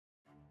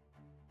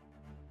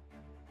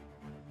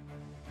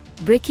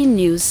Breaking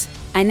news,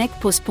 INEC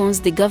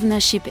postpones the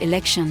governorship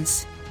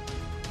elections.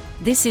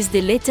 This is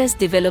the latest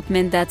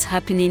development that's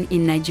happening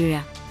in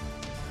Nigeria.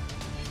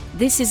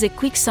 This is a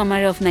quick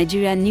summary of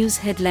Nigeria news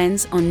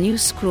headlines on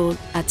Newscroll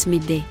at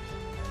midday.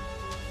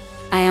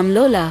 I am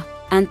Lola,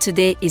 and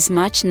today is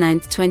March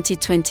 9,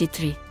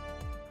 2023.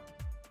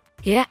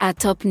 Here are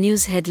top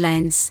news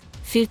headlines,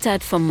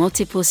 filtered from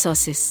multiple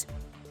sources.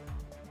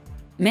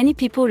 Many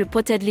people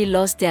reportedly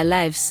lost their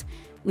lives,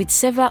 with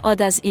several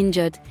others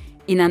injured,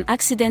 in an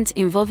accident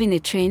involving a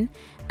train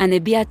and a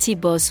BRT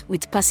bus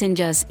with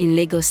passengers in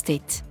Lagos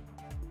State.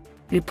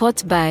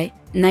 Report by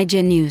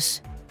Niger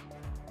News.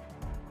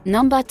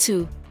 Number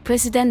 2.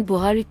 President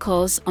Buhari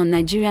calls on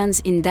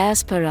Nigerians in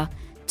Diaspora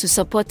to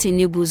support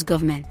Tinubu's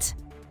government.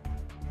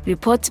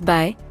 Report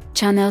by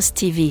Channels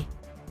TV.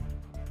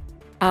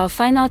 Our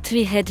final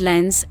 3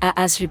 headlines are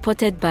as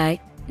reported by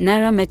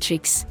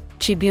Nairametrics,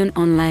 Tribune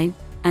Online,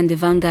 and the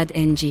Vanguard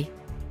NG.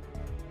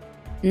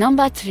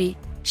 Number 3.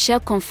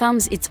 Shell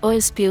confirms its oil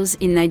spills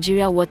in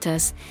Nigeria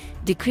waters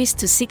decreased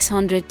to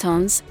 600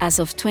 tons as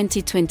of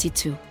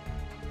 2022.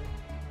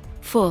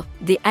 4.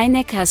 The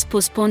INEC has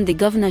postponed the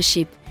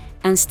governorship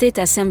and state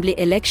assembly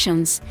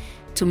elections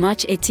to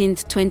March 18,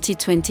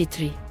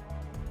 2023.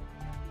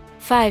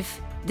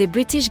 5. The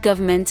British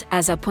government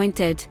has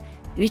appointed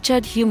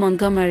Richard Hugh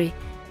Montgomery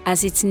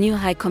as its new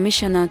High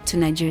Commissioner to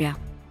Nigeria.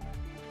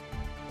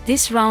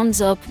 This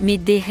rounds up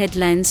midday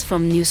headlines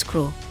from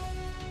Newscroll.